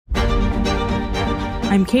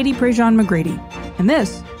I'm Katie Prejean McGrady, and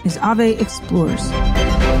this is Ave Explores.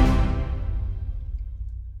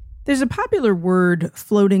 There's a popular word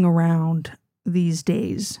floating around these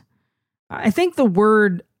days. I think the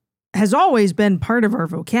word has always been part of our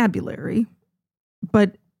vocabulary,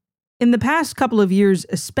 but in the past couple of years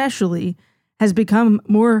especially, has become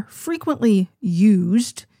more frequently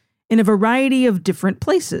used in a variety of different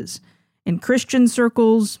places, in Christian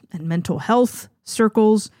circles and mental health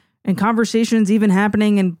circles, and conversations even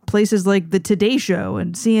happening in places like the Today Show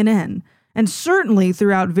and CNN, and certainly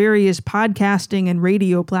throughout various podcasting and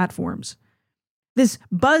radio platforms. This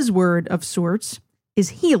buzzword of sorts is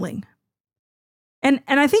healing. And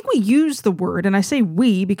I think we use the word, and I say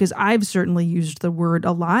we because I've certainly used the word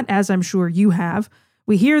a lot, as I'm sure you have.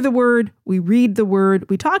 We hear the word, we read the word,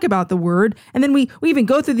 we talk about the word, and then we even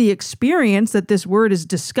go through the experience that this word is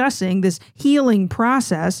discussing, this healing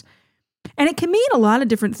process. And it can mean a lot of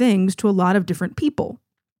different things to a lot of different people.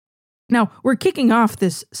 Now, we're kicking off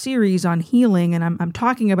this series on healing, and I'm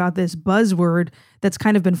talking about this buzzword that's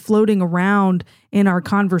kind of been floating around in our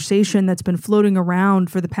conversation, that's been floating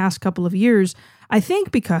around for the past couple of years. I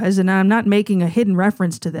think because, and I'm not making a hidden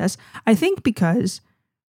reference to this, I think because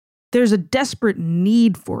there's a desperate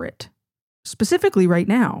need for it, specifically right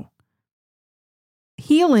now.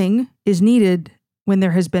 Healing is needed when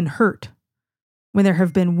there has been hurt, when there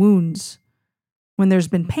have been wounds, when there's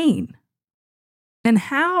been pain. And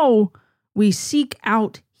how we seek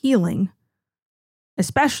out healing,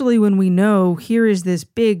 especially when we know here is this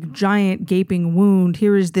big, giant, gaping wound,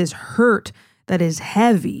 here is this hurt that is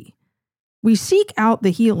heavy. We seek out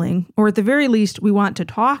the healing, or at the very least, we want to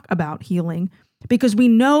talk about healing because we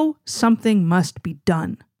know something must be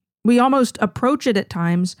done. We almost approach it at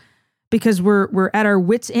times because we're at our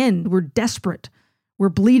wits' end. We're desperate. We're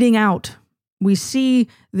bleeding out. We see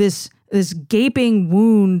this gaping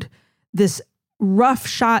wound, this rough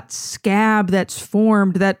shot scab that's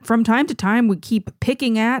formed that from time to time we keep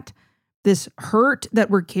picking at, this hurt that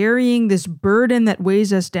we're carrying, this burden that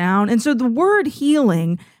weighs us down. And so the word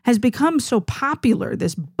healing has become so popular,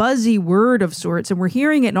 this buzzy word of sorts, and we're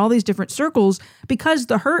hearing it in all these different circles because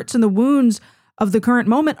the hurts and the wounds of the current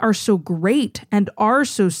moment are so great and are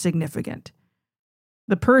so significant.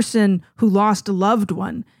 The person who lost a loved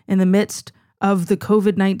one in the midst of the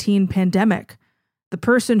COVID-19 pandemic, the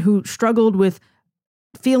person who struggled with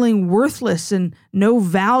feeling worthless and no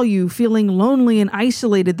value, feeling lonely and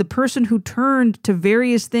isolated, the person who turned to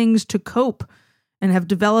various things to cope and have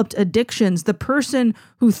developed addictions, the person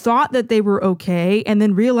who thought that they were okay and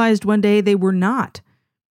then realized one day they were not,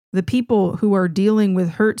 the people who are dealing with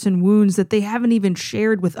hurts and wounds that they haven't even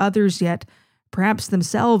shared with others yet, perhaps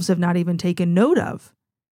themselves have not even taken note of.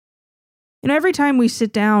 Every time we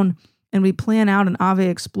sit down and we plan out an Ave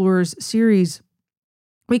Explores series,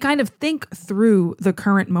 we kind of think through the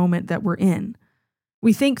current moment that we're in.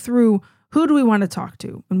 We think through who do we want to talk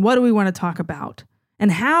to and what do we want to talk about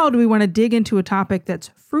and how do we want to dig into a topic that's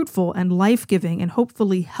fruitful and life-giving and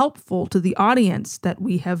hopefully helpful to the audience that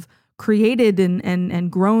we have created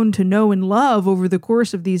and grown to know and love over the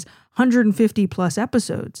course of these 150 plus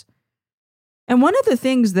episodes. And one of the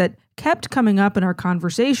things that kept coming up in our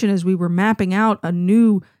conversation as we were mapping out a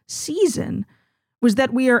new season was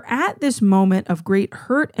that we are at this moment of great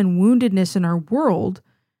hurt and woundedness in our world.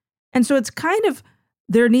 And so it's kind of,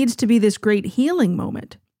 there needs to be this great healing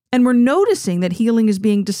moment. And we're noticing that healing is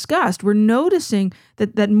being discussed. We're noticing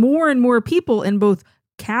that more and more people in both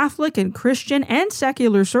Catholic and Christian and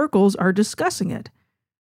secular circles are discussing it.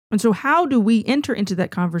 And so how do we enter into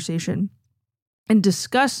that conversation and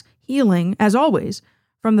discuss healing, as always,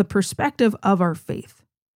 from the perspective of our faith?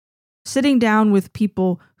 Sitting down with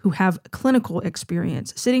people who have clinical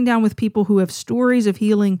experience, sitting down with people who have stories of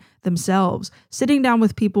healing themselves, sitting down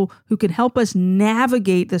with people who can help us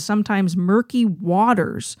navigate the sometimes murky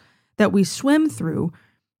waters that we swim through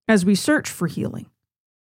as we search for healing.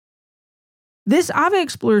 This Ave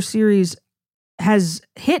Explores series has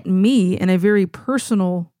hit me in a very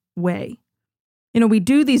personal way. We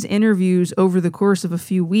do these interviews over the course of a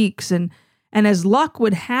few weeks, and as luck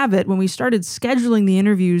would have it, when we started scheduling the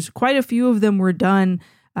interviews, quite a few of them were done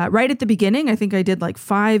right at the beginning. I think I did like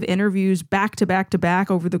 5 interviews back to back to back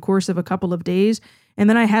over the course of a couple of days. And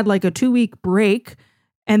then I had like a 2-week break.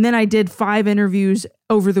 And then I did 5 interviews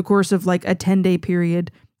over the course of like a 10-day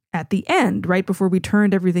period at the end, right before we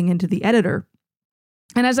turned everything into the editor.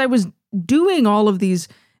 And as I was doing all of these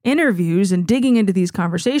interviews and digging into these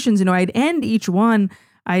conversations, I'd end each one,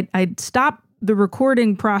 I'd stop the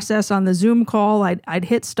recording process on the Zoom call. I'd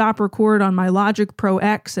hit stop record on my Logic Pro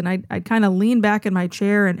X, and I'd kind of lean back in my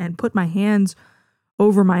chair and put my hands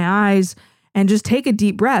over my eyes. and just take a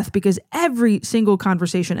deep breath, because every single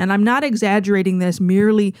conversation, and I'm not exaggerating this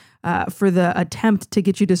merely for the attempt to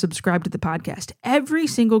get you to subscribe to the podcast, every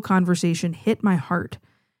single conversation hit my heart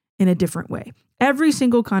in a different way. Every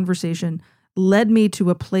single conversation led me to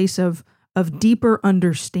a place of deeper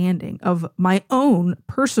understanding of my own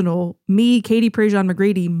personal, me, Katie Prejean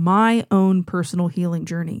McGrady, my own personal healing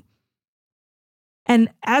journey. And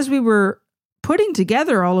as we were putting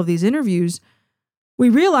together all of these interviews, we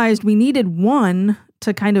realized we needed one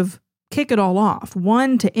to kind of kick it all off,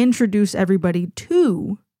 one to introduce everybody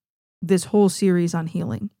to this whole series on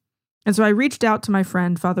healing. And so I reached out to my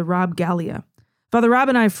friend, Father Rob Galea. Father Rob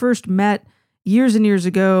and I first met years and years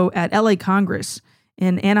ago at LA Congress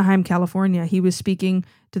in Anaheim, California. He was speaking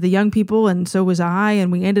to the young people, and so was I,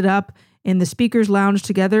 and we ended up in the speaker's lounge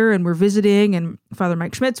together, and we're visiting, and Father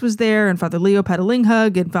Mike Schmitz was there, and Father Leo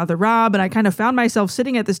Petalinghug, and Father Rob, and I kind of found myself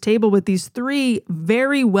sitting at this table with these three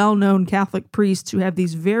very well-known Catholic priests who have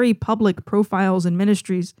these very public profiles and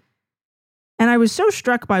ministries. And I was so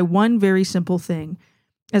struck by one very simple thing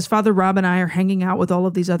as Father Rob and I are hanging out with all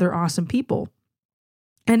of these other awesome people.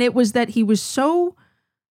 And it was that he was so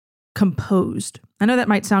composed. I know that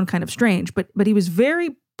might sound kind of strange, but he was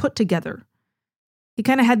very put together. He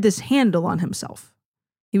kind of had this handle on himself.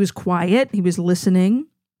 He was quiet. He was listening.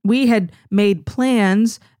 We had made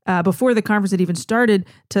plans before the conference had even started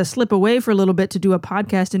to slip away for a little bit to do a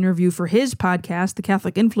podcast interview for his podcast, the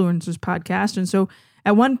Catholic Influencers Podcast. And so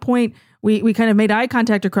at one point, we kind of made eye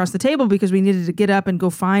contact across the table because we needed to get up and go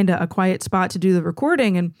find a quiet spot to do the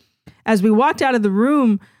recording. And as we walked out of the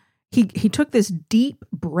room, he took this deep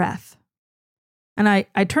breath. And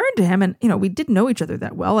I turned to him, and, we didn't know each other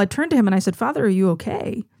that well. I turned to him and I said, "Father, are you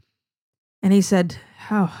okay?" And he said,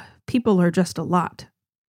 "Oh, people are just a lot."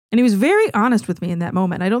 And he was very honest with me in that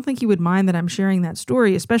moment. I don't think he would mind that I'm sharing that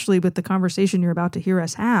story, especially with the conversation you're about to hear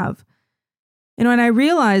us have. And I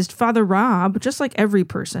realized Father Rob, just like every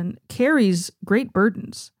person, carries great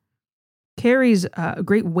burdens, carries a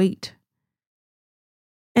great weight.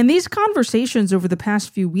 And these conversations over the past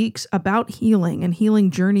few weeks about healing and healing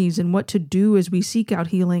journeys and what to do as we seek out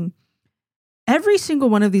healing, every single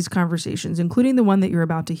one of these conversations, including the one that you're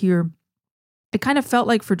about to hear, it kind of felt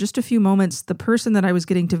like for just a few moments, the person that I was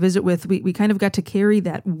getting to visit with, we kind of got to carry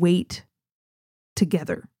that weight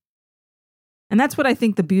together. And that's what I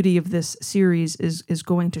think the beauty of this series is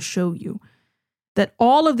going to show you. That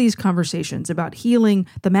all of these conversations about healing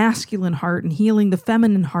the masculine heart and healing the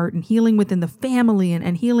feminine heart and healing within the family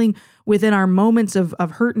and healing within our moments of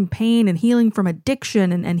hurt and pain and healing from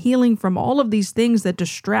addiction and healing from all of these things that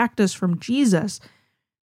distract us from Jesus.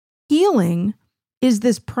 Healing is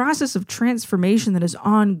this process of transformation that is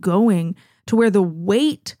ongoing to where the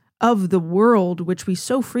weight of the world, which we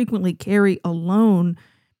so frequently carry alone,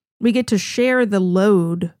 we get to share the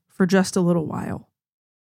load for just a little while.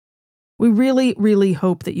 We really, really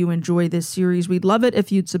hope that you enjoy this series. We'd love it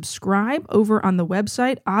if you'd subscribe over on the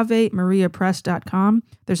website, AveMariaPress.com.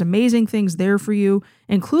 There's amazing things there for you,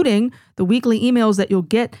 including the weekly emails that you'll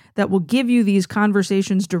get that will give you these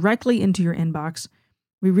conversations directly into your inbox.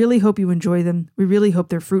 We really hope you enjoy them. We really hope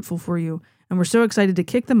they're fruitful for you. And we're so excited to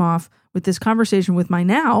kick them off with this conversation with my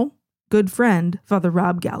now good friend, Father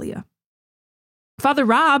Rob Galea. Father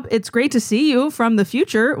Rob, it's great to see you from the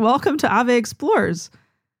future. Welcome to Ave Explores.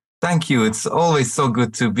 Thank you. It's always so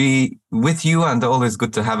good to be with you and always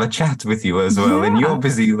good to have a chat with you as well in your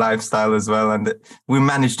busy lifestyle as well. And we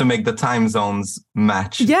managed to make the time zones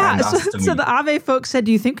match. Yeah. So the Ave folks said,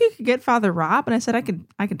 "Do you think we could get Father Rob?" And I said, I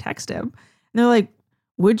can text him. And they're like,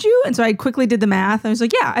 "Would you?" And so I quickly did the math. I was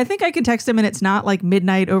like, yeah, I think I can text him and it's not like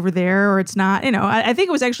midnight over there, or it's not, I think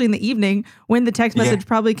it was actually in the evening when the text message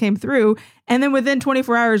probably came through. And then within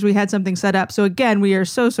 24 hours, we had something set up. So again, we are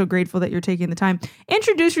so, so grateful that you're taking the time.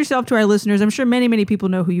 Introduce yourself to our listeners. I'm sure many, many people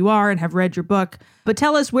know who you are and have read your book, but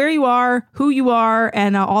tell us where you are, who you are,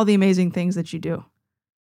 and all the amazing things that you do.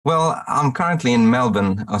 Well, I'm currently in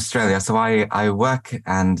Melbourne, Australia, so I work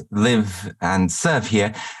and live and serve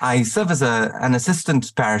here. I serve as an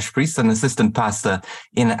assistant parish priest, an assistant pastor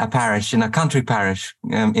in a parish, in a country parish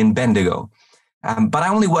in Bendigo. But I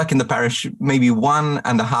only work in the parish maybe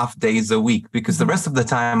 1.5 days a week, because the rest of the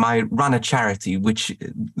time I run a charity which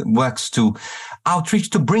works to outreach,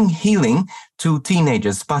 to bring healing to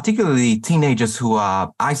teenagers, particularly teenagers who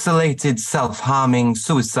are isolated, self-harming,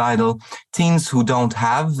 suicidal, teens who don't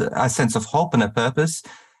have a sense of hope and a purpose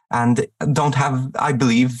and don't have, I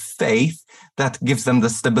believe, faith. that gives them the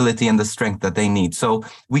stability and the strength that they need. So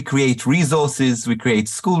we create resources, we create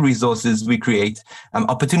school resources, we create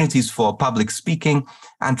opportunities for public speaking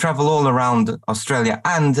and travel all around Australia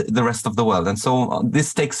and the rest of the world. And so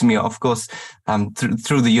this takes me, of course,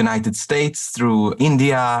 through the United States, through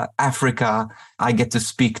India, Africa. I get to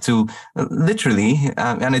speak to literally,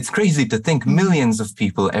 and it's crazy to think, millions of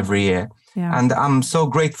people every year. Yeah. And I'm so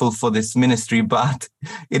grateful for this ministry, but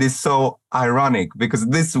it is so ironic because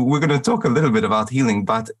we're going to talk a little bit about healing,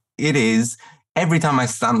 but it is, every time I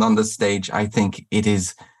stand on the stage, I think it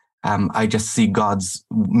is, I just see God's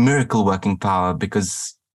miracle working power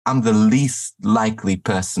because I'm the least likely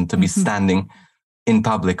person to be standing in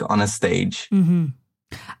public on a stage. Mm-hmm.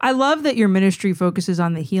 I love that your ministry focuses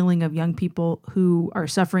on the healing of young people who are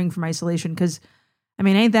suffering from isolation because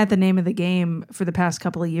ain't that the name of the game for the past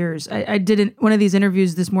couple of years? I did one of these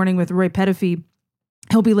interviews this morning with Roy Pettifee.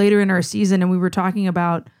 He'll be later in our season, and we were talking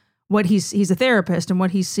about what he's a therapist and what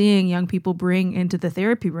he's seeing young people bring into the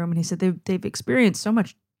therapy room. And he said they've experienced so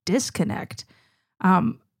much disconnect.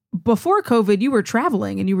 Before COVID, you were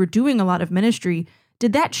traveling and you were doing a lot of ministry.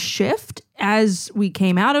 Did that shift as we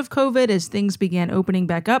came out of COVID, as things began opening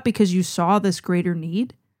back up because you saw this greater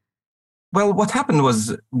need? Well, what happened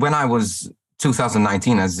was when I was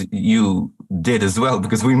 2019, as you did as well,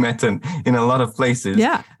 because we met in a lot of places.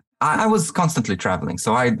 Yeah. I was constantly traveling.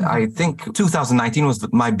 So I think 2019 was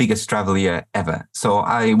my biggest travel year ever. So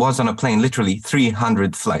I was on a plane, literally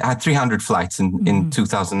 300 flights. I had 300 flights in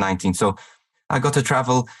 2019. So I got to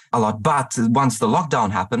travel a lot. But once the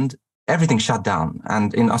lockdown happened, everything shut down.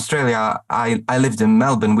 And in Australia, I lived in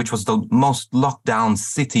Melbourne, which was the most locked down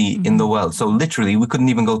city in the world. So literally, we couldn't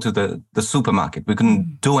even go to the supermarket. We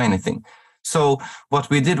couldn't do anything. So what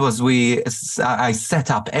we did was I set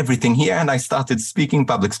up everything here and I started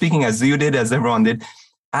public speaking as you did, as everyone did.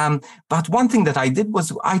 But one thing that I did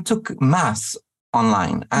was I took mass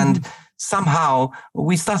online and somehow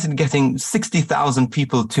we started getting 60,000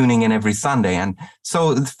 people tuning in every Sunday. And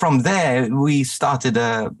so from there, we started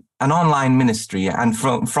an online ministry, and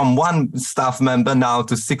from one staff member now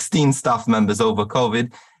to 16 staff members over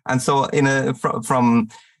COVID. And so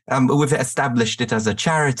we've established it as a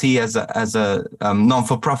charity, as a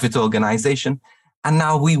non-for-profit organization. And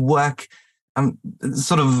now we work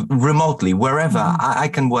sort of remotely, wherever I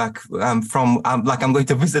can work from, like I'm going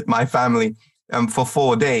to visit my family for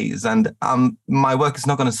 4 days. And my work is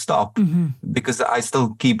not going to stop because I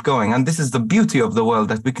still keep going. And this is the beauty of the world,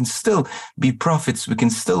 that we can still be prophets. We can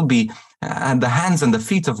still be the hands and the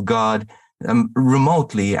feet of God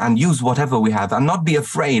remotely and use whatever we have and not be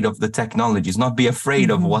afraid of the technologies, not be afraid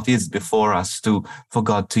of what is before us for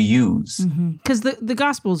God to use. Because the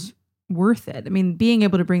gospel's worth it. Being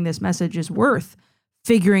able to bring this message is worth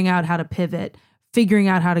figuring out how to pivot, figuring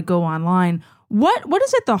out how to go online. What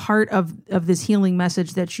is at the heart of this healing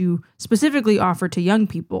message that you specifically offer to young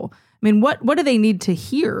people? What do they need to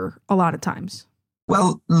hear a lot of times?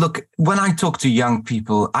 Well, look, when I talk to young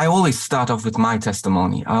people, I always start off with my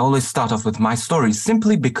testimony. I always start off with my story,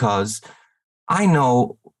 simply because I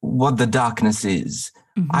know what the darkness is.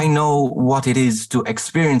 I know what it is to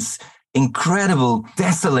experience incredible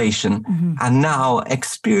desolation and now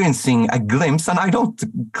experiencing a glimpse. And I don't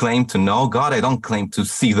claim to know God. I don't claim to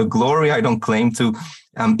see the glory. I don't claim to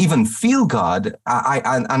even feel God.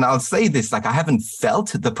 And I'll say this, like, I haven't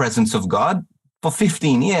felt the presence of God for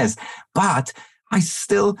 15 years, but I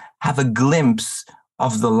still have a glimpse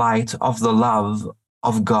of the light, of the love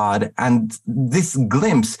of God. And this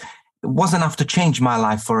glimpse was enough to change my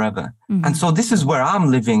life forever. And so this is where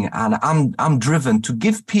I'm living, and I'm driven to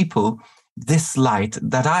give people this light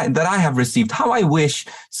that I have received. How I wish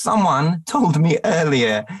someone told me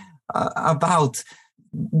earlier about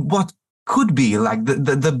what could be like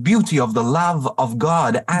the beauty of the love of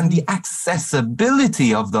God and the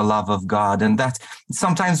accessibility of the love of God. And that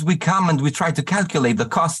sometimes we come and we try to calculate the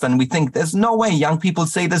cost and we think there's no way. Young people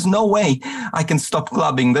say there's no way I can stop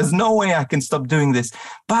clubbing. There's no way I can stop doing this.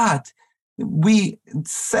 But we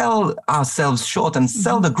sell ourselves short and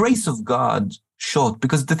sell the grace of God short,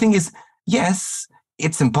 because the thing is, yes,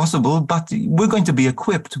 it's impossible, but we're going to be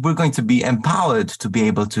equipped. We're going to be empowered to be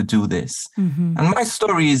able to do this. And my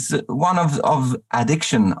story is one of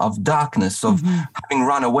addiction, of darkness, of having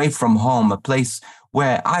run away from home, a place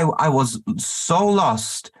where I was so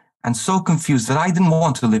lost and so confused that I didn't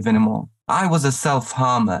want to live anymore. I was a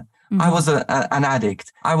self-harmer. I was an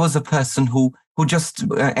addict. I was a person who just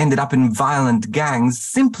ended up in violent gangs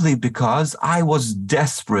simply because I was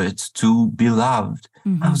desperate to be loved.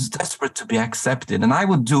 I was desperate to be accepted, and I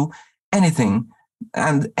would do anything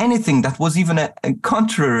that was even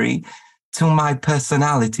contrary to my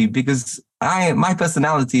personality, because my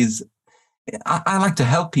personality is I like to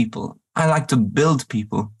help people. I like to build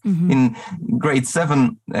people. Mm-hmm. In grade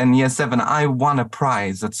 7 and year 7, I won a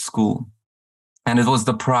prize at school. And it was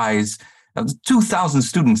the prize of 2,000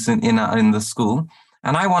 students in the school.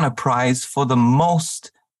 And I won a prize for the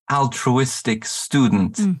most altruistic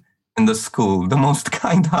student in the school, the most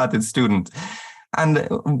kind-hearted student. And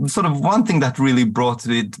sort of one thing that really brought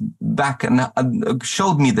it back and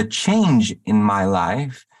showed me the change in my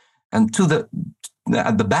life, and to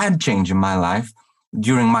the bad change in my life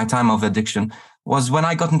during my time of addiction, was when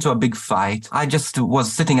I got into a big fight. I just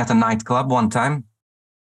was sitting at a nightclub one time,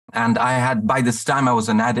 and by this time I was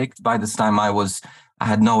an addict. By this time I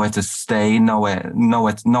had nowhere to stay, no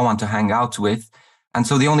one to hang out with. And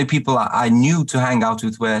so the only people I knew to hang out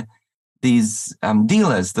with were these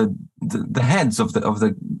dealers, the heads of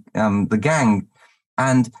the gang.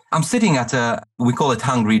 And I'm sitting at we call it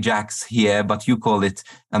Hungry Jack's here, but you call it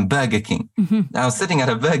Burger King. Mm-hmm. I was sitting at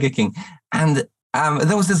a Burger King, and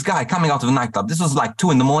there was this guy coming out of a nightclub. This was like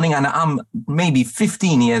 2 a.m, and I'm maybe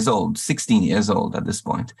 15 years old, 16 years old at this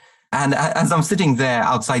point. And as I'm sitting there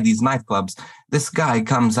outside these nightclubs, this guy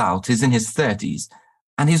comes out. He's in his 30s,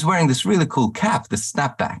 and he's wearing this really cool cap, this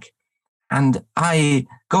snapback. And I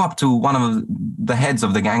go up to one of the heads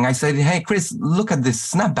of the gang. I said, "Hey, Chris, look at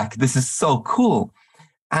this snapback. This is so cool."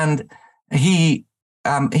 And he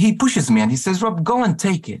pushes me and he says, "Rob, go and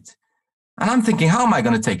take it." And I'm thinking, how am I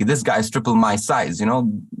going to take it? This guy's triple my size,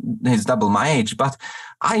 he's double my age. But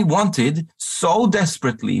I wanted so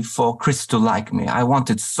desperately for Chris to like me. I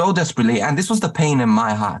wanted so desperately. And this was the pain in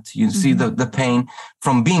my heart. You see the pain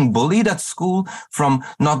from being bullied at school, from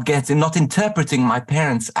not interpreting my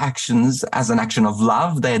parents' actions as an action of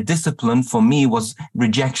love. Their discipline for me was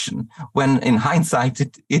rejection, when in hindsight,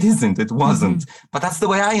 it isn't, it wasn't. But that's the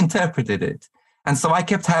way I interpreted it. And so I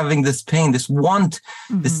kept having this pain, this want,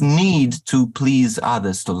 this need to please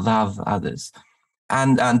others, to love others,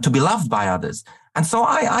 and to be loved by others. And so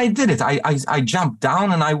I did it. I jumped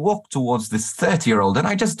down and I walked towards this 30-year-old, and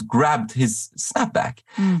I just grabbed his snapback,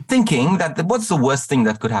 thinking that what's the worst thing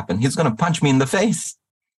that could happen? He's going to punch me in the face,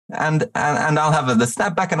 and I'll have the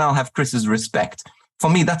snapback, and I'll have Chris's respect. For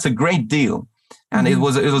me, that's a great deal, and it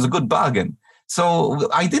was a good bargain. So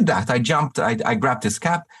I did that. I jumped. I grabbed his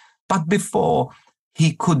cap. But before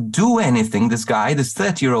he could do anything, this guy, this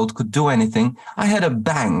 30-year-old could do anything, I had a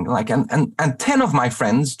bang, and 10 of my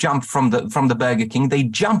friends jumped from the Burger King. They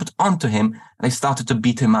jumped onto him and they started to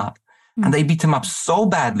beat him up. And they beat him up so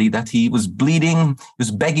badly that he was bleeding, he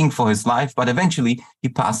was begging for his life, but eventually he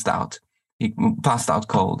passed out. He passed out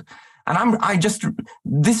cold. And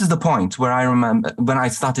this is the point where I remember when I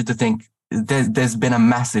started to think there's been a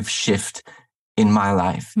massive shift in my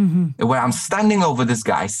life, where I'm standing over this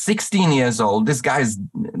guy, 16 years old. This guy's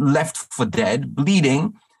left for dead,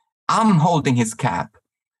 bleeding. I'm holding his cap,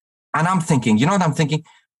 and I'm thinking, you know what I'm thinking?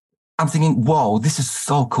 I'm thinking, whoa, this is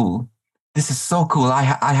so cool. This is so cool. I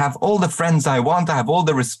have all the friends I want. I have all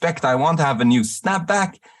the respect I want. I have a new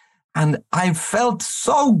snapback. And I felt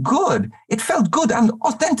so good. It felt good and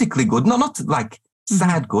authentically good. No, not like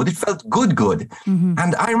sad good. It felt good.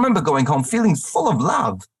 And I remember going home feeling full of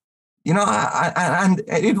love. And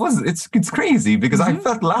it's crazy because I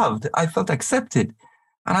felt loved. I felt accepted.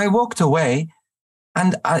 And I walked away,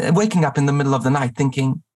 and waking up in the middle of the night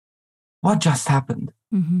thinking, what just happened?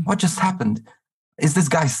 What just happened? Is this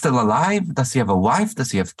guy still alive? Does he have a wife?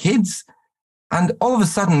 Does he have kids? And all of a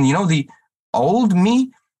sudden, the old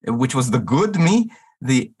me, which was the good me,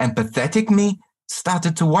 the empathetic me,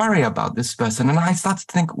 started to worry about this person. And I started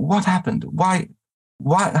to think, what happened?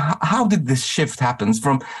 How did this shift happen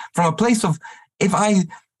from a place of,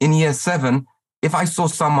 in year 7, if I saw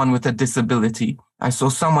someone with a disability, I saw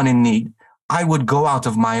someone in need, I would go out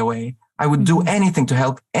of my way. I would do anything to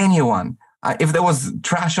help anyone. If there was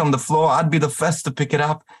trash on the floor, I'd be the first to pick it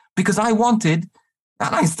up, because I wanted,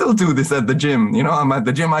 and I still do this at the gym. I'm at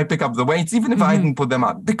the gym, I pick up the weights, even if I didn't put them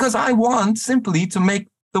up, because I want simply to make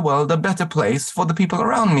the world a better place for the people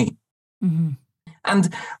around me.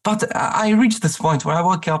 But I reached this point where I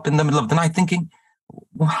woke up in the middle of the night thinking,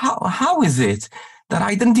 how is it that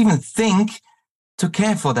I didn't even think to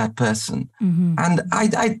care for that person? And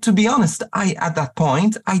I, to be honest, at that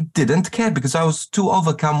point, I didn't care because I was too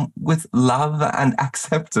overcome with love and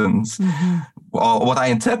acceptance, or what I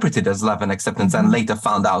interpreted as love and acceptance, and later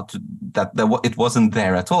found out that it wasn't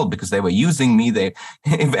there at all, because they were using me.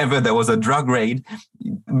 If ever there was a drug raid,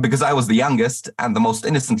 because I was the youngest and the most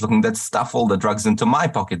innocent looking, they'd stuff all the drugs into my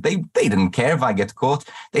pocket. They didn't care if I get caught.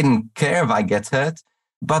 They didn't care if I get hurt.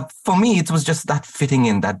 But for me, it was just that fitting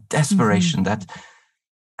in, that desperation,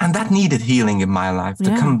 and that needed healing in my life,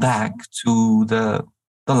 to come back to the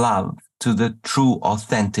love, to the true,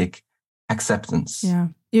 authentic acceptance. Yeah.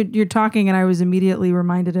 You're talking, and I was immediately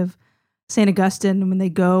reminded of St. Augustine when they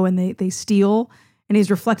go and they steal, and he's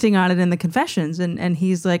reflecting on it in the Confessions. And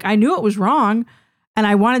he's like, I knew it was wrong, and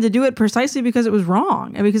I wanted to do it precisely because it was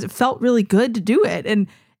wrong and because it felt really good to do it. And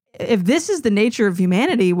if this is the nature of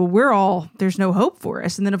humanity, well, there's no hope for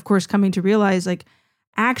us. And then, of course, coming to realize, like,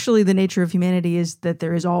 actually the nature of humanity is that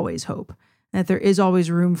there is always hope, that there is always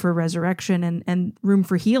room for resurrection and room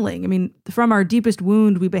for healing. I mean, from our deepest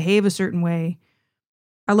wound, we behave a certain way.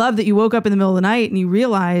 I love that you woke up in the middle of the night and you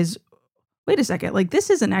realize, wait a second, like, this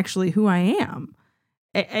isn't actually who I am.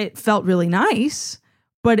 It felt really nice,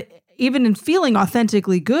 but even in feeling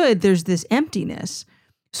authentically good, there's this emptiness.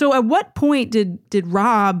 So at what point did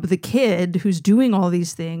Rob, the kid who's doing all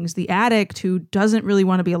these things, the addict who doesn't really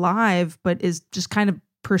want to be alive, but is just kind of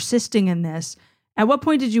persisting in this, at what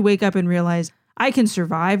point did you wake up and realize, I can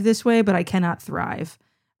survive this way, but I cannot thrive?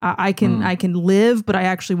 I can live, but I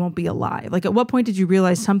actually won't be alive. Like, at what point did you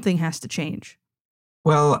realize something has to change?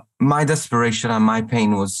 Well, my desperation and my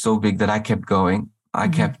pain was so big that I kept going. I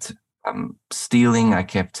kept stealing, I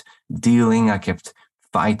kept dealing, I kept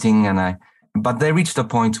fighting, but they reached a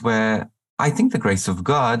point where I think the grace of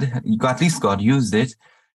God, at least God used it,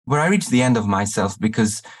 where I reached the end of myself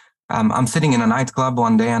because I'm sitting in a nightclub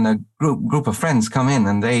one day and a group of friends come in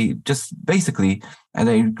and they just basically, and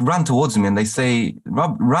they run towards me and they say,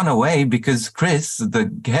 Rob, run away because Chris, the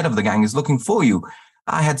head of the gang, is looking for you.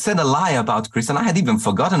 I had said a lie about Chris and I had even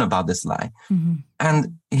forgotten about this lie.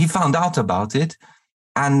 And he found out about it.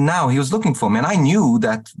 And now he was looking for me. And I knew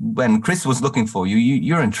that when Chris was looking for you,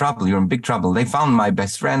 you're in trouble. You're in big trouble. They found my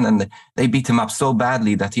best friend and they beat him up so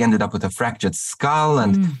badly that he ended up with a fractured skull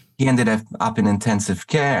and he ended up in intensive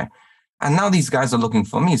care. And now these guys are looking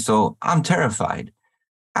for me. So I'm terrified.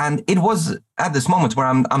 And it was at this moment where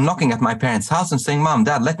I'm knocking at my parents' house and saying, Mom,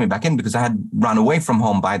 Dad, let me back in, because I had run away from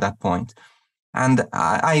home by that point. And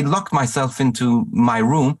I locked myself into my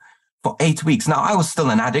room for 8 weeks. Now, I was still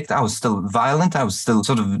an addict. I was still violent. I was still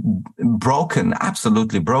sort of broken,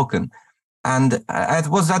 absolutely broken. And it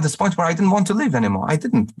was at this point where I didn't want to live anymore. I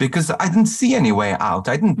didn't, because I didn't see any way out.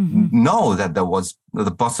 I didn't know that there was the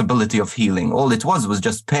possibility of healing. All it was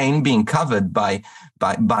just pain being covered by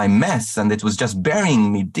mess. And it was just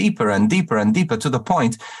burying me deeper and deeper and deeper to the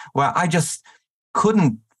point where I just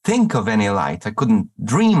couldn't think of any light. I couldn't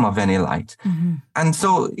dream of any light. And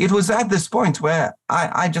so it was at this point where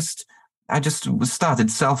I just started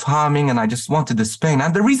self-harming, and I just wanted this pain.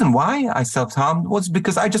 And the reason why I self-harmed was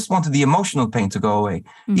because I just wanted the emotional pain to go away,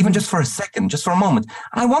 even just for a second, just for a moment.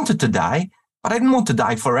 And I wanted to die, but I didn't want to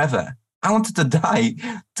die forever. I wanted to die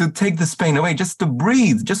to take this pain away, just to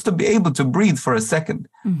breathe, just to be able to breathe for a second.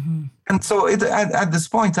 And so at this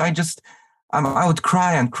point, I would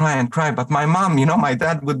cry and cry and cry. But my mom, my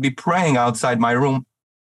dad would be praying outside my room.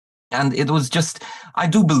 And it was just, I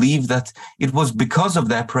do believe that it was because of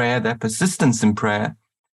their prayer, their persistence in prayer,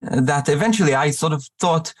 that eventually I sort of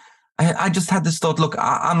thought, I just had this thought, look,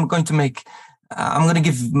 I'm going to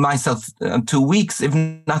give myself 2 weeks. If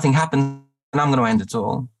nothing happens, and I'm going to end it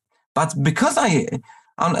all. But because and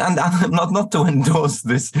I'm not to endorse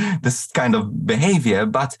this kind of behavior,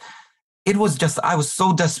 but it was just, I was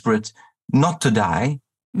so desperate not to die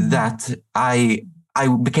that I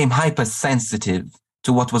became hypersensitive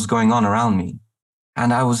to what was going on around me.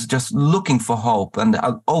 And I was just looking for hope, and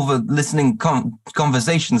over listening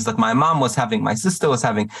conversations that my mom was having, my sister was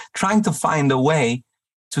having, trying to find a way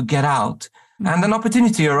to get out. And an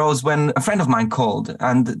opportunity arose when a friend of mine called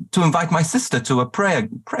and to invite my sister to a prayer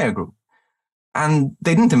group. And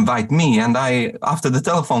they didn't invite me. And after the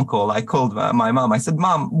telephone call, I called my mom. I said,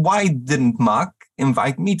 Mom, why didn't Mark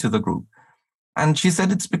invite me to the group? And she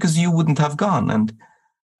said, it's because you wouldn't have gone.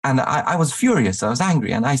 And I was furious. I was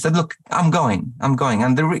angry. And I said, look, I'm going. And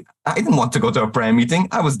I didn't want to go to a prayer meeting.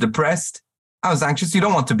 I was depressed. I was anxious. You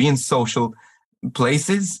don't want to be in social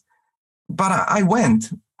places. But I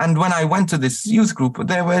went. And when I went to this youth group,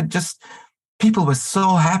 people were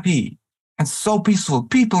so happy and so peaceful.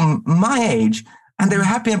 People my age. And they were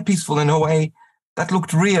happy and peaceful in a way that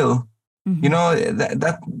looked real.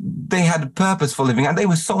 That they had purpose for living. And they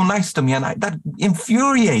were so nice to me. And that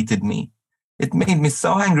infuriated me. It made me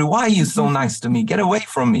so angry. Why are you so nice to me? Get away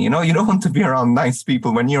from me. You don't want to be around nice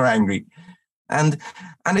people when you're angry. But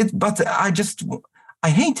I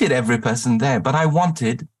hated every person there, but I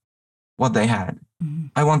wanted what they had.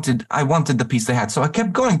 I wanted the peace they had. So I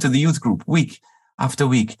kept going to the youth group week after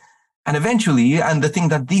week. And eventually, and the thing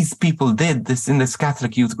that these people did in this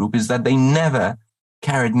Catholic youth group is that they never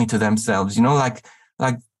carried me to themselves, like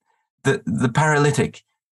the paralytic,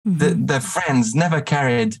 the friends never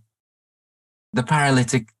carried the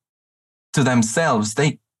paralytic to themselves.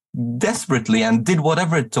 They desperately and did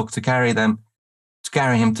whatever it took to carry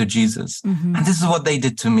him to Jesus. Mm-hmm. And this is what they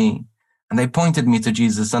did to me. And they pointed me to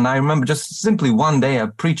Jesus. And I remember just simply one day, a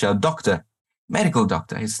preacher, a doctor, medical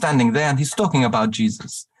doctor, he's standing there and he's talking about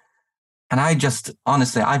Jesus. And I just,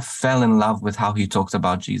 honestly, I fell in love with how he talked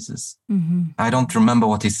about Jesus. Mm-hmm. I don't remember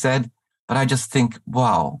what he said, but I just think,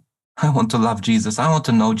 wow, I want to love Jesus. I want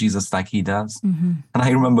to know Jesus like he does. Mm-hmm. And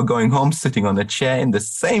I remember going home, sitting on a chair in the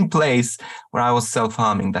same place where I was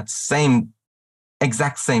self-harming,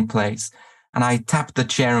 exact same place. And I tapped the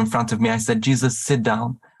chair in front of me. I said, Jesus, sit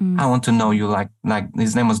down. I want to know you like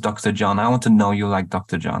his name was Dr. John. I want to know you like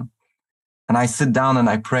Dr. John. And I sit down and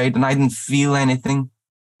I prayed and I didn't feel anything.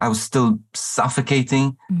 I was still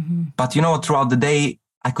suffocating. Mm-hmm. But you know what? Throughout the day,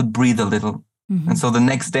 I could breathe a little. Mm-hmm. And so the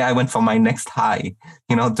next day I went for my next high,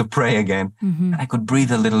 to pray again. Mm-hmm. And I could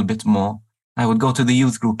breathe a little bit more. I would go to the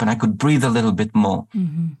youth group and I could breathe a little bit more.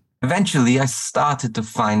 Mm-hmm. Eventually, I started to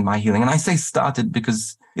find my healing. And I say started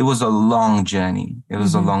because it was a long journey. It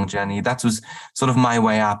was Mm-hmm. a long journey. That was sort of my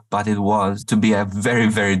way up, but it was to be a very,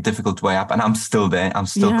 very difficult way up. And I'm still there. I'm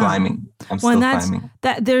still climbing. Climbing.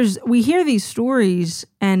 We hear these stories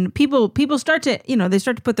and people start to, they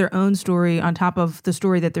start to put their own story on top of the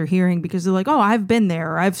story that they're hearing because they're like, oh, I've been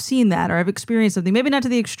there or I've seen that or I've experienced something. Maybe not to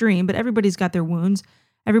the extreme, but everybody's got their wounds.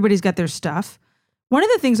 Everybody's got their stuff. One of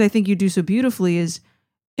the things I think you do so beautifully is,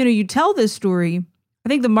 you tell this story. I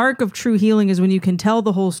think the mark of true healing is when you can tell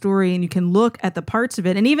the whole story and you can look at the parts of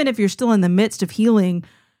it. And even if you're still in the midst of healing,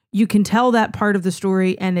 you can tell that part of the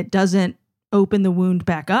story and it doesn't open the wound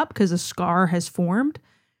back up because a scar has formed.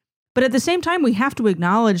 But at the same time, we have to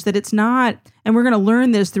acknowledge that it's not, and we're going to learn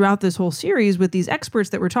this throughout this whole series with these experts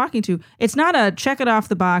that we're talking to, it's not a check it off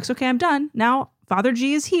the box. Okay, I'm done. Now Father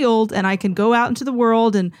G is healed and I can go out into the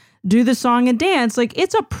world and do the song and dance. Like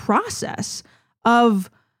it's a process of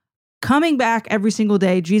coming back every single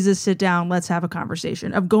day, Jesus, sit down, let's have a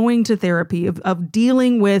conversation, of going to therapy, of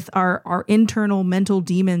dealing with our internal mental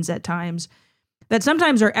demons at times that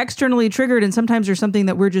sometimes are externally triggered and sometimes are something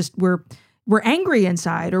that we're angry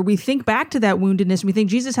inside, or we think back to that woundedness and we think,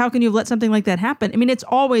 Jesus, how can you have let something like that happen? I mean, it's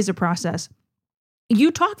always a process. You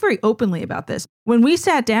talk very openly about this. When we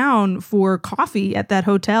sat down for coffee at that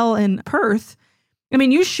hotel in Perth, I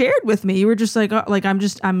mean, you shared with me, you were just like,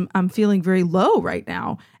 I'm feeling very low right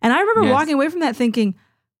now. And I remember walking away from that thinking,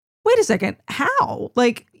 wait a second, how?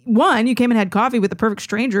 Like, one, you came and had coffee with a perfect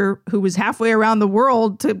stranger who was halfway around the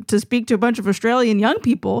world to speak to a bunch of Australian young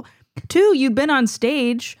people. Two, you'd been on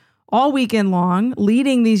stage all weekend long,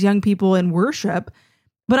 leading these young people in worship.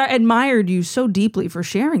 But I admired you so deeply for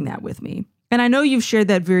sharing that with me. And I know you've shared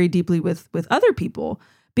that very deeply with other people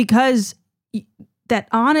because that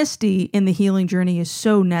honesty in the healing journey is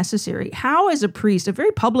so necessary. How, as a priest, a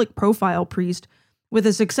very public profile priest with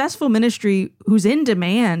a successful ministry who's in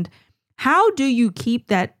demand, how do you keep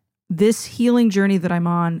that this healing journey that I'm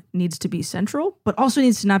on needs to be central, but also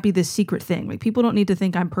needs to not be this secret thing? Like people don't need to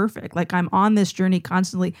think I'm perfect. Like I'm on this journey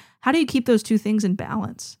constantly. How do you keep those two things in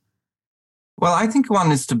balance? Well, I think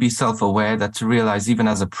one is to be self-aware, that to realize even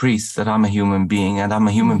as a priest that I'm a human being and I'm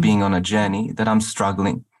a human being on a journey, that I'm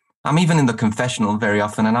struggling. I'm even in the confessional very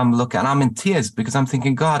often and I'm in tears because I'm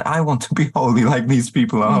thinking, God, I want to be holy like these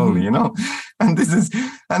people are holy, And this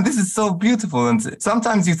is so beautiful. And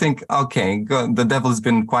sometimes you think, okay, God, the devil's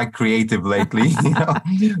been quite creative lately,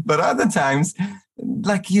 but other times,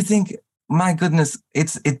 like you think, my goodness,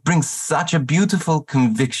 it brings such a beautiful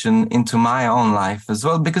conviction into my own life as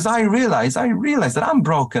well, because I realize that I'm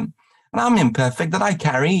broken and I'm imperfect, that I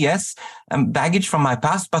carry, yes, baggage from my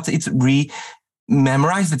past, but it's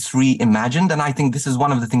memorized, it's reimagined. And I think this is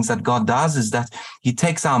one of the things that God does, is that he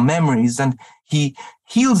takes our memories and he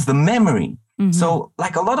heals the memory. Mm-hmm. So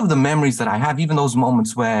like a lot of the memories that I have, even those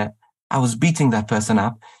moments where I was beating that person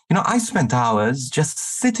up, I spent hours just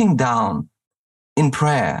sitting down in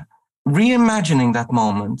prayer, reimagining that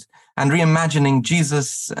moment and reimagining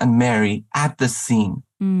Jesus and Mary at the scene.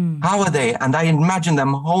 Mm. How are they? And I imagine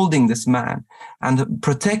them holding this man and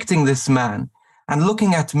protecting this man, and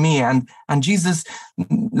looking at me and Jesus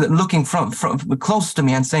looking from close to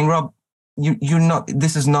me and saying, Rob, you're not,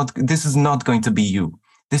 this is not going to be you.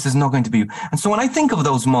 This is not going to be you. And so when I think of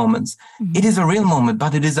those moments, mm-hmm. it is a real moment,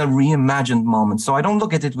 but it is a reimagined moment. So I don't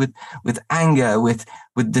look at it with anger, with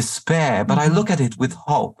despair, but mm-hmm. I look at it with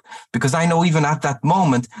hope, because I know even at that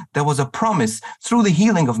moment, there was a promise through the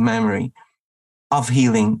healing of memory, of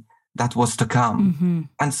healing that was to come. Mm-hmm.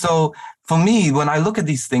 And so for me, when I look at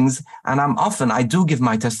these things, and I do give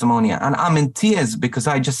my testimony and I'm in tears because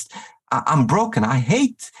I'm broken. I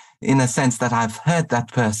hate, in a sense, that I've hurt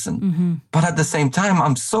that person. Mm-hmm. But at the same time,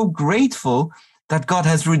 I'm so grateful that God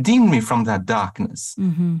has redeemed me from that darkness.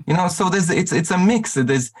 You know, so it's a mix.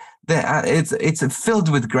 It's filled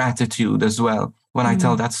with gratitude as well when I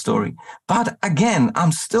tell that story. But again,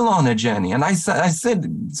 I'm still on a journey. And I said,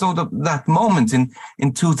 so that moment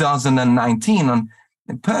in 2019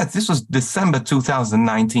 in Perth, this was December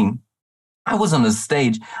 2019. I was on a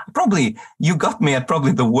stage. Probably you got me at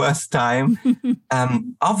probably the worst time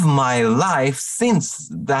of my life since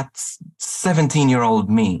that 17-year-old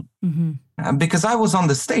me. Because I was on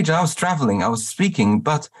the stage, I was traveling, I was speaking,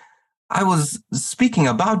 but I was speaking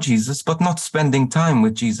about Jesus, but not spending time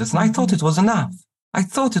with Jesus. And I thought it was enough.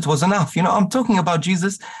 You know, I'm talking about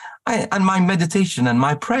Jesus, and my meditation and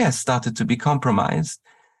my prayer started to be compromised.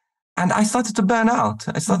 And I started to burn out.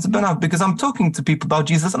 Because I'm talking to people about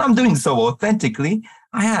Jesus, and I'm doing so authentically.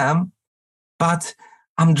 I am, but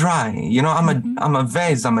I'm dry. You know, I'm a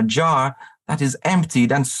vase, I'm a jar that is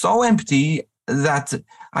emptied, and so empty that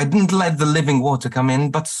I didn't let the living water come in,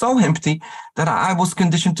 but so empty that I was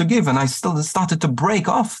conditioned to give. And I still started to break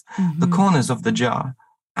off the corners of the jar,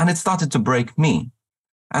 and it started to break me.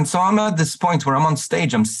 And so I'm at this point where I'm on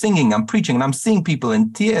stage, I'm singing, I'm preaching, and I'm seeing people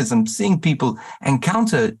in tears. I'm seeing people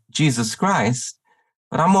encounter Jesus Christ,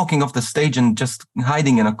 but I'm walking off the stage and just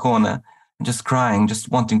hiding in a corner and just crying, just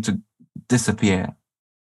wanting to disappear.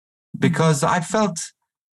 Because I felt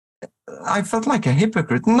like a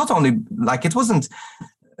hypocrite. Not only like it wasn't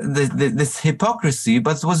this hypocrisy,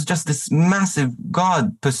 but it was just this massive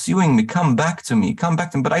God pursuing me, come back to me.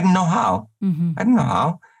 But I didn't know how. I didn't know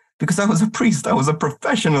how. Because I was a priest, I was a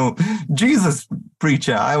professional Jesus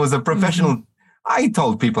preacher. I was a professional. I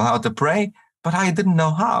told people how to pray, but I didn't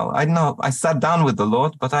know how. I sat down with the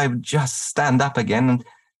Lord, but I would just stand up again and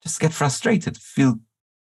just get frustrated, feel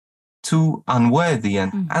too unworthy.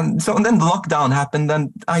 And so then the lockdown happened,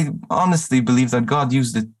 and I honestly believe that God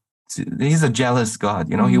used it. He's a jealous God,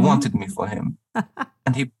 you know, he wanted me for him.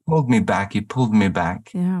 And he pulled me back.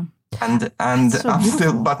 Yeah. And so I'm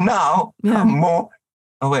still, but now I'm more.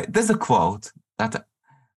 Oh, wait, there's a quote that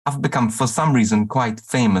I've become, for some reason, quite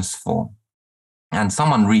famous for. And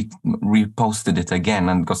someone reposted it again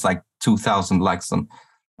and got like 2,000 likes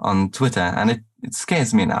on Twitter. And it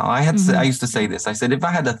scares me now. I used to say this. I said, if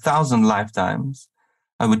I had 1,000 lifetimes,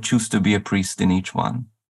 I would choose to be a priest in each one.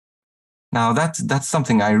 Now, that's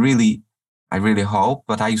something I really hope,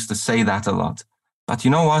 but I used to say that a lot. But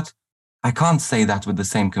you know what? I can't say that with the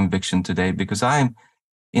same conviction today, because I'm,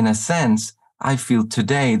 in a sense, I feel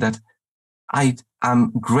today that I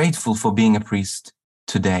am grateful for being a priest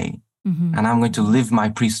today. And I'm going to live my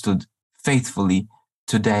priesthood faithfully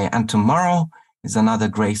today. And tomorrow is another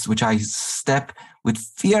grace, which I step with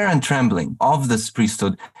fear and trembling of this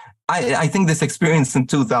priesthood. I think this experience in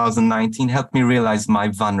 2019 helped me realize my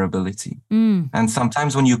vulnerability. And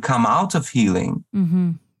sometimes when you come out of healing,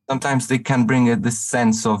 sometimes they can bring this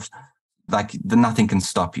sense of like nothing can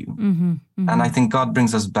stop you. And I think God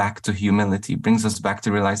brings us back to humility, brings us back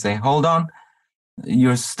to realize, hey, hold on,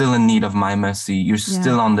 you're still in need of my mercy. You're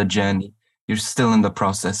still on the journey. You're still in the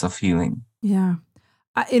process of healing. Yeah.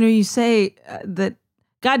 You say that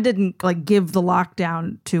God didn't like give the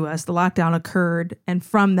lockdown to us. The lockdown occurred. And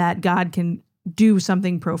from that, God can do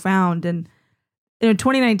something profound. And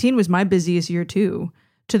 2019 was my busiest year too,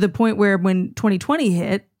 to the point where when 2020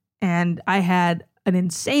 hit and I had an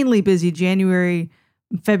insanely busy January,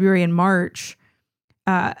 February, and March,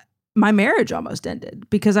 my marriage almost ended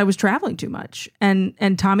because I was traveling too much.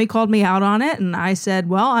 And Tommy called me out on it. And I said,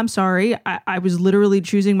 well, I'm sorry. I was literally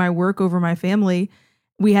choosing my work over my family.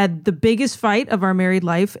 We had the biggest fight of our married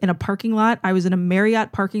life in a parking lot. I was in a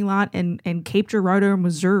Marriott parking lot in Cape Girardeau,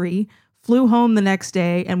 Missouri, flew home the next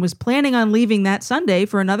day and was planning on leaving that Sunday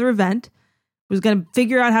for another event, was going to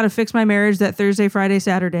figure out how to fix my marriage that Thursday, Friday,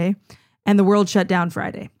 Saturday. And the world shut down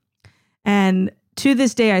Friday. And to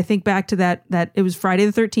this day, I think back to that it was Friday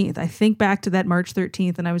the 13th. I think back to that March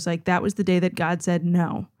 13th. And I was like, that was the day that God said,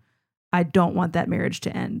 no, I don't want that marriage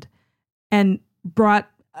to end. And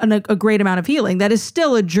brought a great amount of healing. That is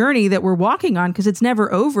still a journey that we're walking on because it's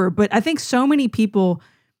never over. But I think so many people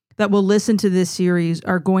that will listen to this series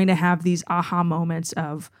are going to have these aha moments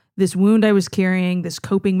of this wound I was carrying, this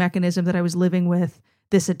coping mechanism that I was living with,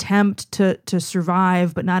 this attempt to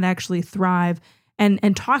survive but not actually thrive,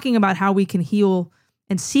 and talking about how we can heal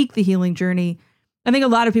and seek the healing journey. I think a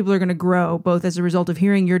lot of people are going to grow both as a result of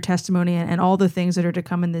hearing your testimony and all the things that are to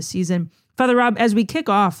come in this season. Father Rob, as we kick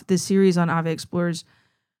off this series on Ave Explores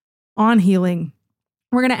on healing,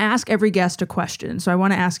 we're going to ask every guest a question. So I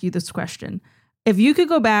want to ask you this question. If you could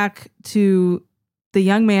go back to the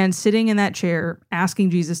young man sitting in that chair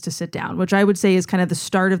asking Jesus to sit down, which I would say is kind of the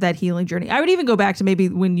start of that healing journey. I would even go back to maybe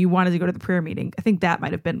when you wanted to go to the prayer meeting. I think that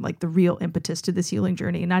might have been like the real impetus to this healing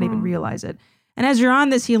journey and not even realize it. And as you're on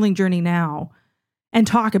this healing journey now and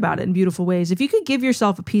talk about it in beautiful ways, if you could give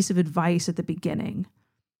yourself a piece of advice at the beginning,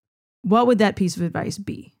 what would that piece of advice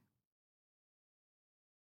be?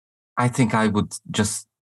 I think I would just,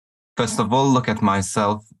 first of all, look at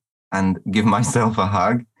myself and give myself a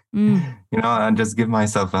hug. And just give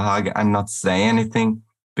myself a hug and not say anything,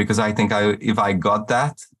 because I think if I got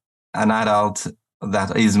that, an adult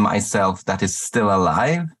that is myself that is still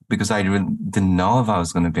alive, because I didn't know if I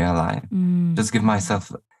was going to be alive, just give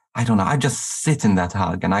myself, I don't know, I just sit in that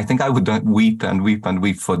hug. And I think I would weep and weep and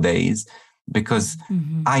weep for days, because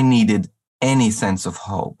I needed any sense of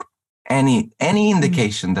hope, any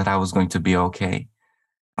indication that I was going to be okay.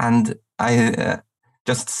 And I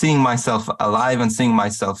just seeing myself alive and seeing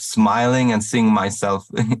myself smiling and seeing myself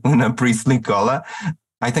in a priestly collar,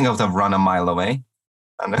 I think I would have run a mile away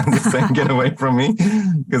and just saying, get away from me,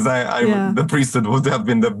 because the priesthood would have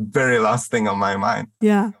been the very last thing on my mind.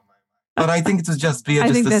 Yeah. But I think it would just be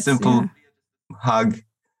a simple hug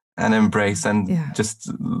and embrace and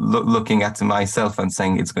just looking at myself and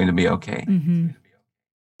saying it's going to be okay.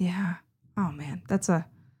 Yeah. Oh, man, that's a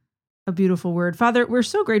beautiful word. Father, we're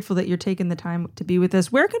so grateful that you're taking the time to be with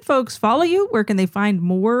us. Where can folks follow you? Where can they find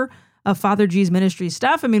more of Father G's ministry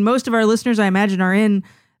stuff? I mean, most of our listeners, I imagine, are in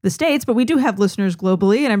the States, but we do have listeners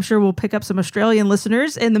globally, and I'm sure we'll pick up some Australian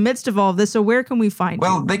listeners in the midst of all of this. So where can we find you?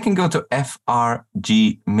 Well, they can go to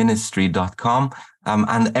frgministry.com,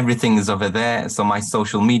 and everything is over there. So my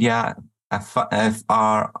social media,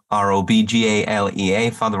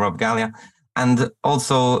 FRROBGALEA, Father Rob Galea. And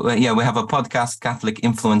also, we have a podcast, Catholic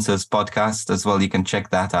Influencers podcast as well. You can check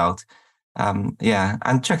that out. And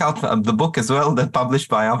check out the book as well, that published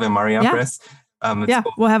by Ave Maria Press.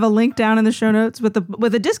 We'll have a link down in the show notes with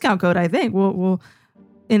a discount code, I think.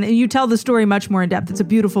 And you tell the story much more in depth. It's a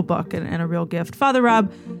beautiful book and a real gift. Father Rob,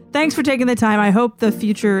 thanks for taking the time. I hope the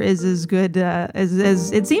future is as good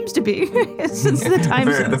as it seems to be since the time.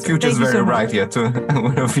 The future is very bright here too.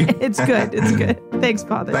 It's good. It's good. Thanks,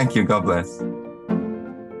 Father. Thank you. God bless.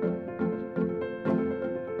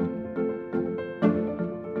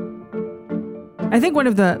 I think one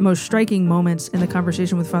of the most striking moments in the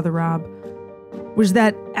conversation with Father Rob was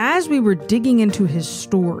that as we were digging into his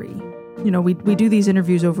story, we do these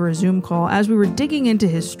interviews over a Zoom call. As we were digging into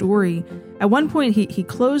his story, at one point he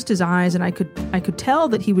closed his eyes, and I could tell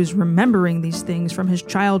that he was remembering these things from his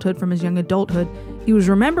childhood, from his young adulthood. He was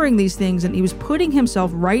remembering these things, and he was putting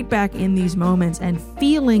himself right back in these moments and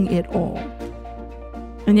feeling it all.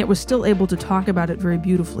 And yet was still able to talk about it very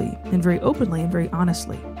beautifully and very openly and very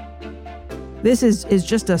honestly. This is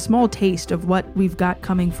just a small taste of what we've got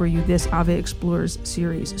coming for you this Ave Explores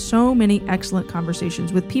series. So many excellent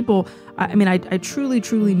conversations with people. I truly,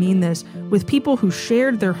 truly mean this, with people who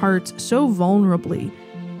shared their hearts so vulnerably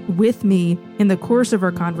with me in the course of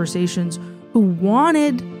our conversations, who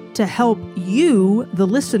wanted to help you, the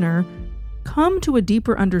listener, come to a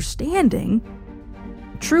deeper understanding,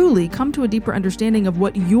 truly come to a deeper understanding of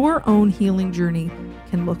what your own healing journey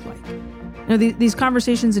can look like. These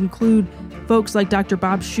conversations include folks like Dr.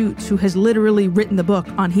 Bob Schutz, who has literally written the book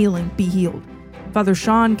on healing, Be Healed, Father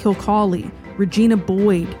Sean Kilcawley, Regina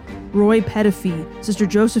Boyd, Roy Pettifee, Sister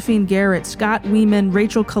Josephine Garrett, Scott Weeman,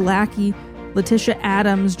 Rachel Kalaki, Letitia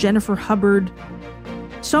Adams, Jennifer Hubbard.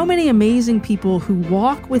 So many amazing people who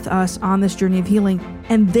walk with us on this journey of healing,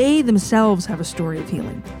 and they themselves have a story of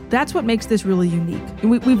healing. That's what makes this really unique.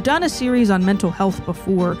 And we've done a series on mental health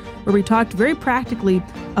before, where we talked very practically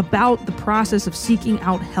about the process of seeking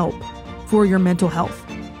out help for your mental health.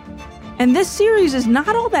 And this series is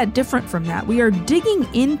not all that different from that. We are digging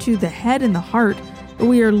into the head and the heart, but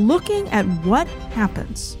we are looking at what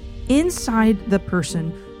happens inside the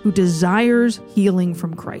person who desires healing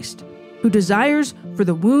from Christ, who desires for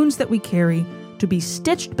the wounds that we carry to be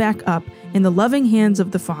stitched back up in the loving hands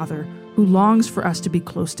of the Father who longs for us to be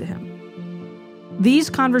close to him. These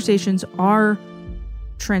conversations are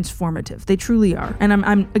transformative. They truly are. And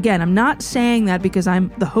I'm not saying that because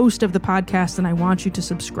I'm the host of the podcast and I want you to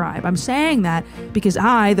subscribe. I'm saying that because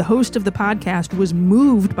I, the host of the podcast, was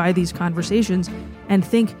moved by these conversations and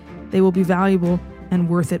think they will be valuable and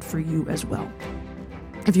worth it for you as well.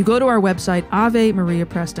 If you go to our website,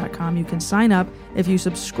 AveMariaPress.com, you can sign up. If you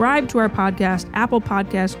subscribe to our podcast, Apple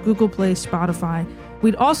Podcasts, Google Play, Spotify.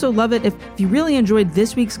 We'd also love it if you really enjoyed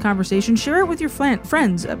this week's conversation, share it with your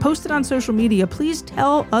friends, post it on social media. Please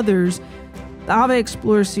tell others. The Ave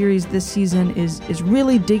Explores series this season is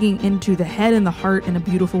really digging into the head and the heart in a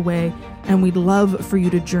beautiful way, and we'd love for you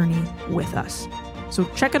to journey with us. So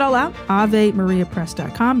check it all out,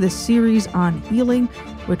 AveMariaPress.com, this series on healing,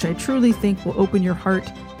 which I truly think will open your heart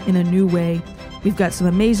in a new way. We've got some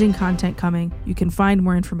amazing content coming. You can find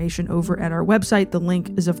more information over at our website. The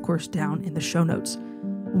link is, of course, down in the show notes.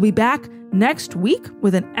 We'll be back next week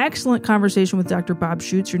with an excellent conversation with Dr. Bob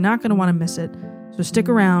Schuchts. You're not going to want to miss it. So stick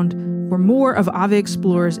around for more of Ave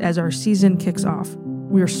Explores as our season kicks off.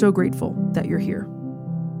 We are so grateful that you're here.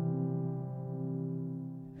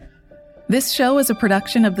 This show is a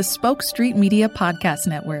production of the Spoke Street Media Podcast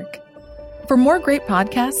Network. For more great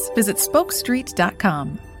podcasts, visit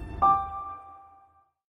spokestreet.com.